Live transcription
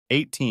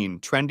18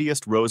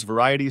 Trendiest Rose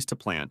Varieties to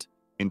Plant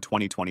in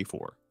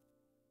 2024.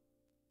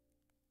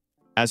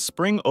 As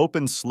spring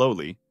opens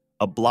slowly,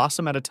 a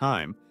blossom at a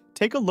time,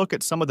 take a look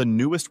at some of the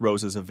newest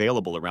roses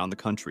available around the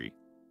country.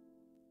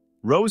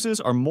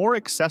 Roses are more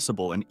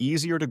accessible and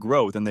easier to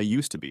grow than they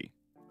used to be.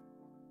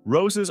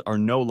 Roses are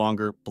no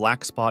longer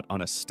blackspot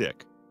on a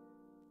stick.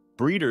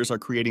 Breeders are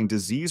creating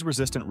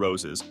disease-resistant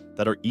roses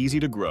that are easy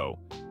to grow,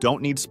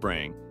 don't need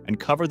spraying, and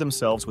cover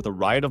themselves with a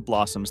riot of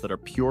blossoms that are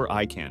pure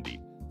eye candy,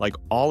 like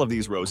all of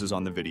these roses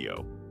on the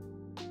video.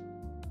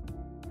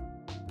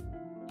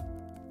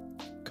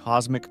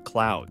 Cosmic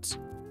Clouds.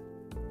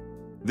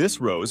 This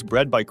rose,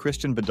 bred by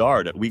Christian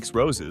Bedard at Weeks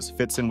Roses,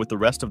 fits in with the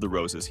rest of the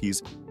roses.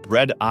 He's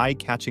bred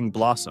eye-catching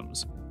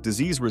blossoms,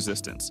 disease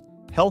resistance,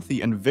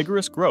 healthy and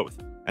vigorous growth,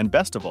 and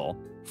best of all,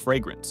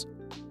 fragrance.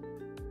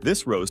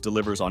 This rose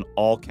delivers on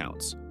all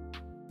counts.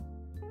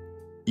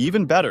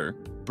 Even better,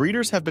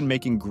 breeders have been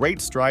making great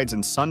strides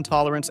in sun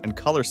tolerance and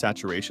color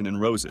saturation in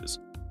roses.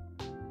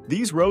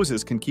 These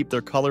roses can keep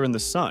their color in the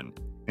sun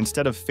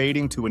instead of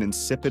fading to an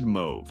insipid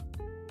mauve.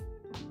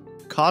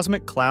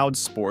 Cosmic Clouds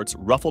sports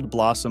ruffled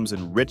blossoms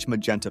in rich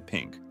magenta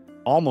pink,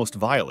 almost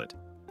violet,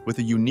 with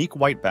a unique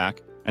white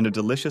back and a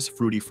delicious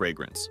fruity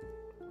fragrance.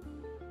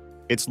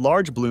 Its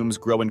large blooms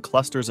grow in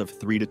clusters of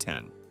 3 to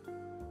 10.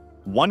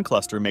 One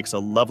cluster makes a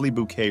lovely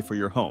bouquet for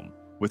your home,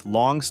 with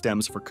long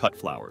stems for cut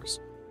flowers.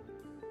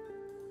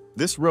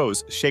 This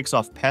rose shakes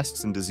off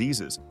pests and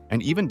diseases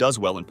and even does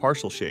well in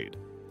partial shade.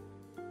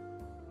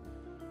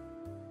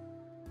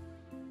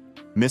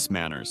 Miss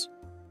Manners.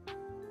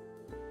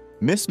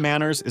 Miss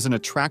Manners is an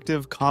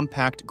attractive,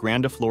 compact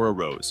grandiflora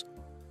rose.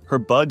 Her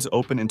buds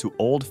open into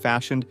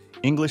old-fashioned,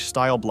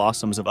 English-style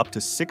blossoms of up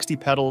to 60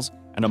 petals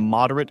and a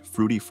moderate,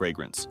 fruity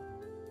fragrance.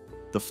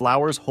 The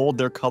flowers hold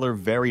their color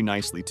very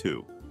nicely,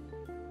 too.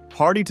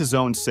 Hardy to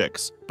zone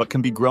 6, but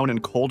can be grown in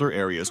colder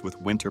areas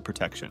with winter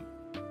protection.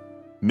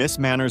 Miss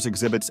Manners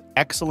exhibits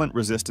excellent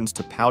resistance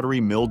to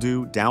powdery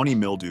mildew, downy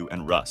mildew,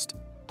 and rust.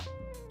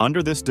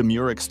 Under this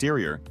demure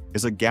exterior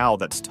is a gal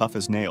that's tough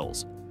as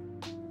nails.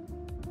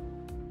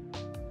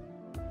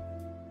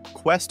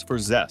 Quest for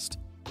Zest.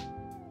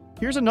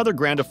 Here's another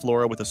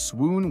grandiflora with a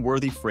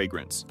swoon-worthy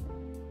fragrance.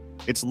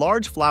 Its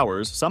large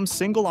flowers, some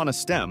single on a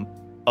stem,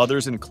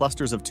 others in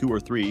clusters of 2 or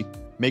 3,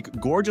 make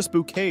gorgeous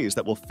bouquets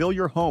that will fill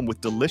your home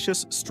with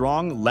delicious,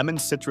 strong lemon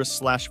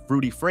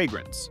citrus/fruity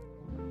fragrance.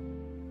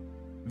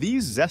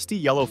 These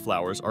zesty yellow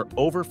flowers are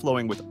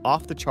overflowing with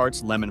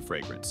off-the-charts lemon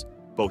fragrance,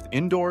 both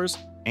indoors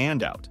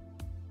and out.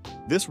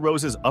 This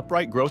rose's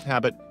upright growth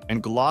habit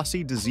and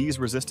glossy,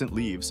 disease-resistant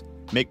leaves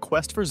make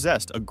Quest for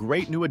Zest a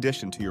great new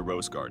addition to your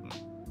rose garden.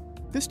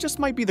 This just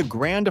might be the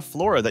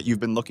grandiflora that you've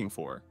been looking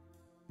for.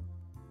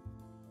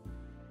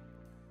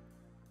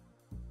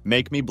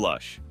 Make me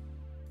blush.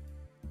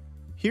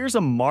 Here's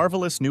a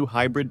marvelous new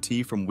hybrid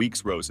tea from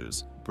Weeks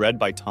Roses, bred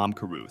by Tom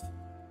Caruth.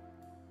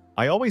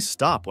 I always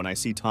stop when I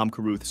see Tom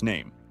Caruth's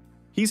name.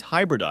 He's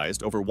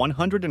hybridized over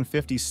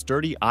 150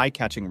 sturdy,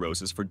 eye-catching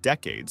roses for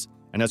decades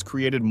and has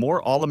created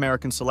more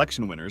All-American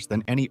selection winners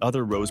than any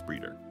other rose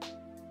breeder.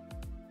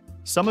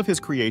 Some of his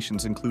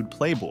creations include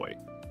Playboy,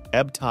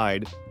 Ebb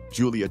Tide,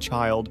 Julia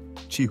Child,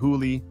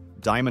 Chihuly,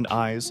 Diamond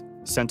Eyes,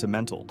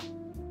 Sentimental.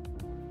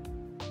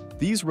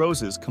 These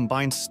roses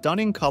combine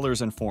stunning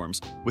colors and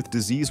forms with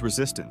disease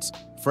resistance,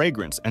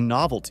 fragrance, and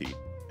novelty,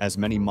 as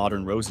many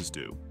modern roses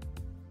do.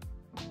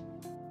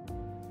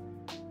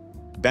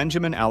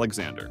 Benjamin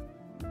Alexander.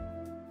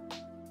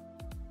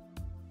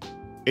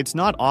 It's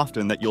not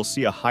often that you'll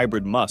see a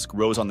hybrid musk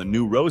rose on the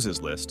new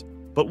roses list,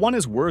 but one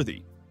is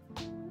worthy.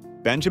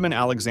 Benjamin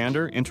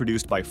Alexander,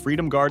 introduced by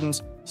Freedom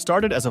Gardens,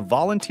 started as a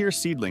volunteer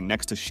seedling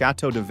next to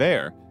Chateau de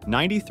Verre,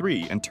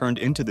 93, and turned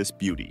into this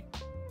beauty.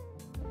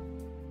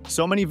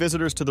 So many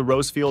visitors to the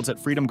rose fields at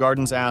Freedom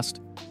Gardens asked,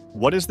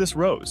 "What is this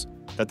rose?"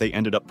 that they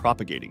ended up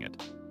propagating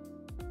it.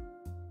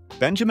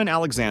 Benjamin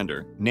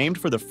Alexander, named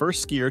for the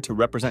first skier to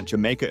represent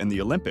Jamaica in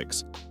the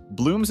Olympics,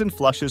 blooms and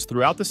flushes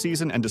throughout the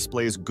season and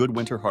displays good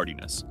winter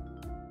hardiness.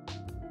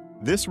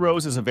 This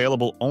rose is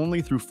available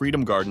only through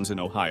Freedom Gardens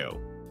in Ohio.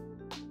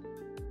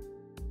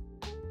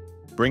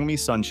 Bring Me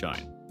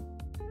Sunshine.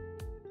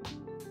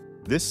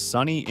 This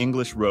sunny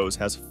English rose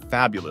has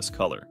fabulous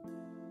color.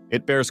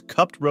 It bears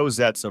cupped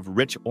rosettes of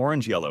rich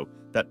orange yellow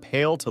that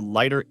pale to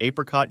lighter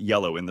apricot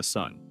yellow in the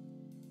sun.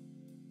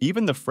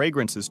 Even the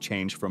fragrances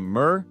change from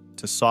myrrh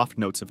to soft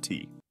notes of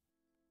tea.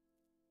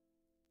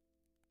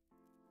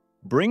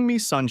 Bring Me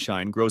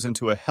Sunshine grows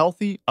into a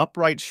healthy,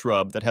 upright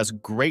shrub that has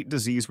great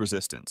disease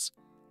resistance,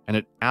 and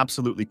it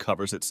absolutely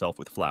covers itself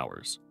with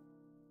flowers.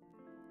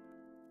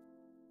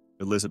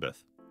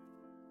 Elizabeth.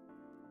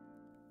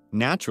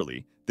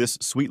 Naturally, this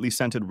sweetly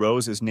scented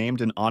rose is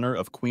named in honor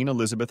of Queen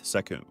Elizabeth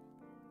II.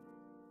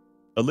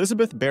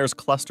 Elizabeth bears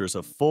clusters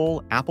of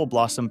full, apple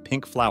blossom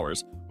pink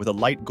flowers with a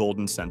light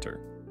golden center.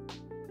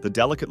 The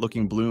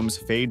delicate-looking blooms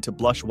fade to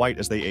blush white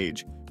as they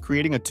age,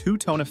 creating a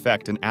two-tone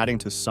effect and adding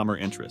to summer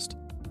interest.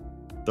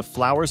 The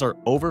flowers are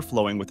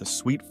overflowing with a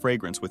sweet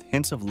fragrance with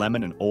hints of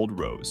lemon and old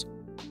rose.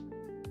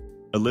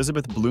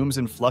 Elizabeth blooms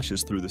and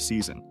flushes through the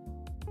season.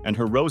 and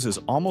her roses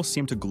almost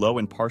seem to glow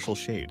in partial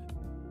shade.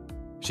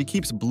 She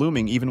keeps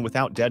blooming even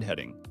without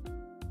deadheading.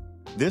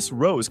 This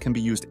rose can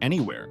be used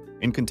anywhere,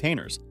 in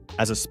containers,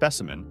 as a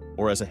specimen,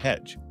 or as a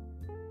hedge.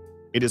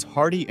 It is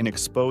hardy in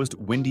exposed,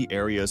 windy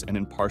areas and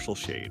in partial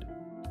shade.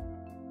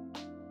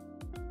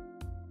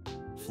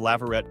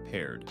 Flavarette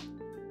paired.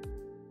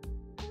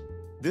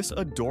 This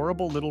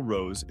adorable little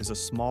rose is a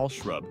small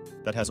shrub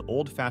that has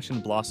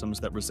old-fashioned blossoms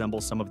that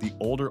resemble some of the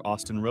older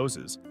Austin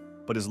roses,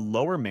 but is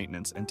lower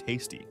maintenance and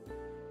tasty.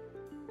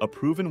 A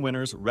proven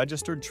winner's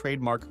registered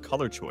trademark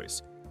color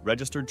choice,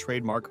 registered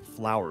trademark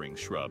flowering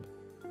shrub.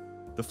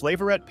 The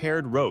Flavarette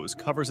paired rose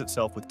covers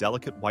itself with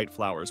delicate white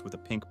flowers with a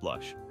pink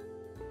blush.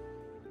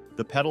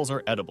 The petals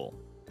are edible,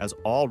 as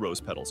all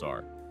rose petals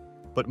are,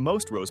 but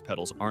most rose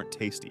petals aren't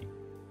tasty.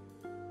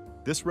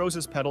 This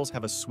rose's petals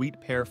have a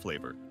sweet pear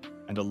flavor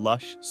and a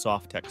lush,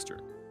 soft texture.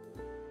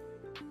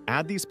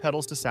 Add these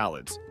petals to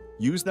salads,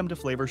 use them to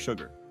flavor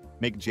sugar,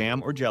 make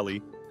jam or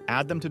jelly,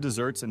 add them to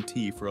desserts and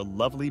tea for a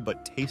lovely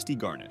but tasty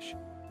garnish.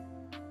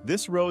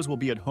 This rose will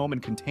be at home in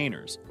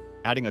containers,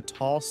 adding a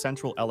tall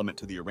central element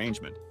to the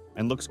arrangement,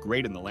 and looks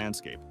great in the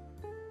landscape.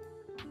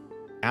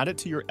 Add it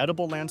to your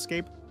edible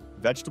landscape,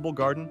 vegetable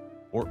garden,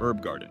 or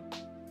herb garden.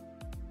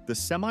 The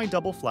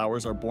semi-double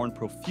flowers are borne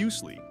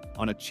profusely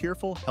on a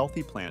cheerful,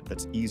 healthy plant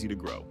that's easy to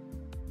grow.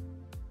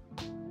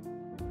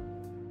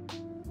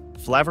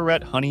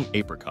 Flavarette honey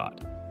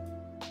apricot.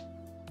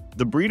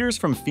 The breeders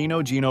from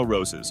Fino Gino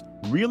roses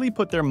really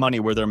put their money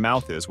where their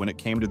mouth is when it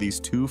came to these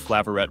two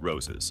Flavarette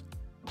roses.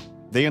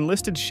 They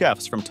enlisted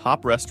chefs from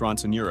top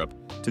restaurants in Europe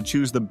to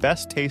choose the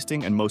best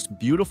tasting and most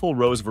beautiful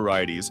rose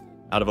varieties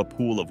out of a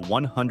pool of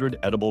 100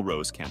 edible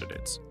rose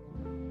candidates.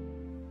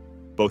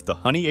 Both the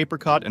honey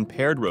apricot and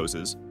paired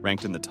roses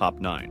ranked in the top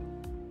 9.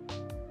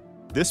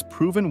 This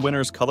proven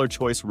winner's color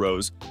choice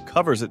rose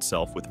covers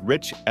itself with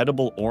rich,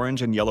 edible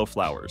orange and yellow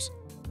flowers,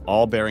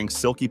 all bearing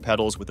silky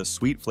petals with a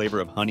sweet flavor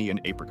of honey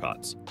and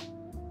apricots.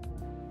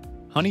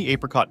 Honey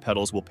apricot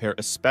petals will pair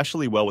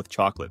especially well with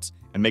chocolates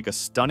and make a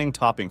stunning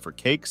topping for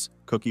cakes,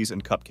 cookies,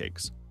 and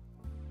cupcakes.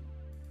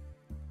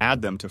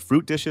 Add them to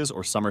fruit dishes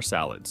or summer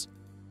salads.